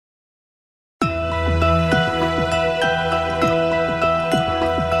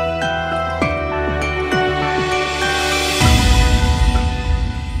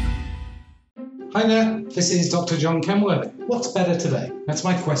Hi there, this is Dr. John Kenworthy. What's better today? That's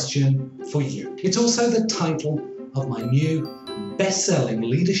my question for you. It's also the title of my new best-selling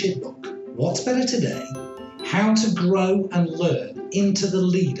leadership book, What's Better Today? How to Grow and Learn into the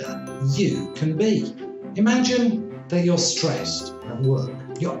Leader You Can Be. Imagine that you're stressed at work,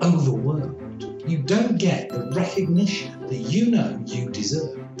 you're overwhelmed, you don't get the recognition that you know you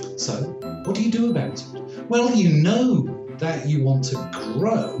deserve. So, what do you do about it? Well, you know that you want to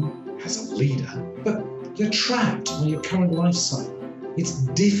grow as a leader, but you're trapped on your current life cycle. It's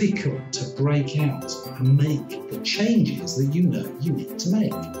difficult to break out and make the changes that you know you need to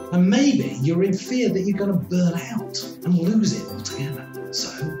make. And maybe you're in fear that you're going to burn out and lose it altogether.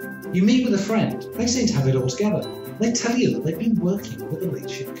 So you meet with a friend. They seem to have it all together. They tell you that they've been working with a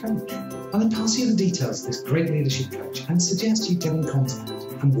leadership coach. And they pass you the details of this great leadership coach and suggest you get in contact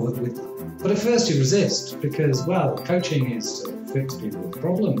and work with them. But at first you resist because, well, coaching is to fix people's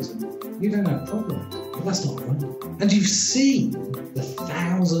problems and you don't have problems. But that's not right. And you've seen the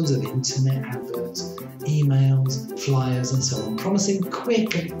thousands of internet adverts, emails, flyers and so on, promising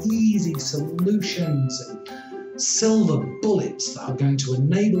quick and easy solutions and silver bullets that are going to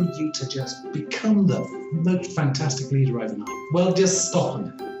enable you to just become the most fantastic leader overnight. Well, just stop a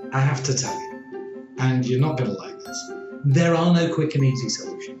minute. I have to tell you, and you're not going to like this, there are no quick and easy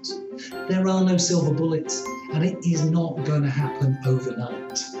solutions. There are no silver bullets, and it is not going to happen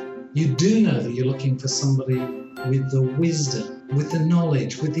overnight. You do know that you're looking for somebody with the wisdom, with the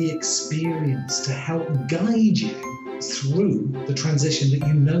knowledge, with the experience to help guide you through the transition that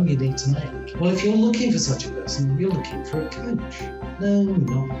you know you need to make. Well, if you're looking for such a person, you're looking for a coach. No,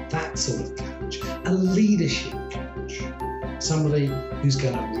 not that sort of coach. A leadership coach. Somebody who's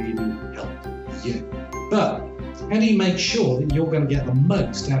going to really help you. But how do you make sure that you're going to get the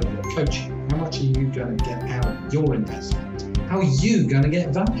most out of your coaching? How much are you going to get out of your investment? How are you going to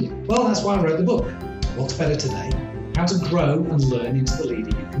get value? Well, that's why I wrote the book, What's Better Today? How to Grow and Learn into the Leader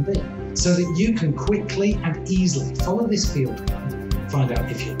You Can Be, so that you can quickly and easily follow this field guide, find out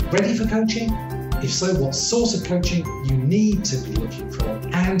if you're ready for coaching, if so, what sort of coaching you need to be looking for,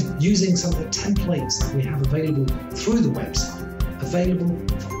 and using some of the templates that we have available through the website, available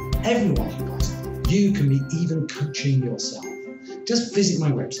for everyone who buys them. You can be even coaching yourself. Just visit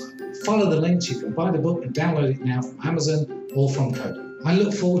my website, follow the links, you can buy the book and download it now from Amazon or from Kobo. I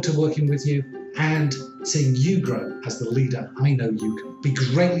look forward to working with you and seeing you grow as the leader I know you can. Be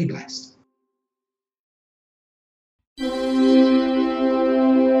greatly blessed.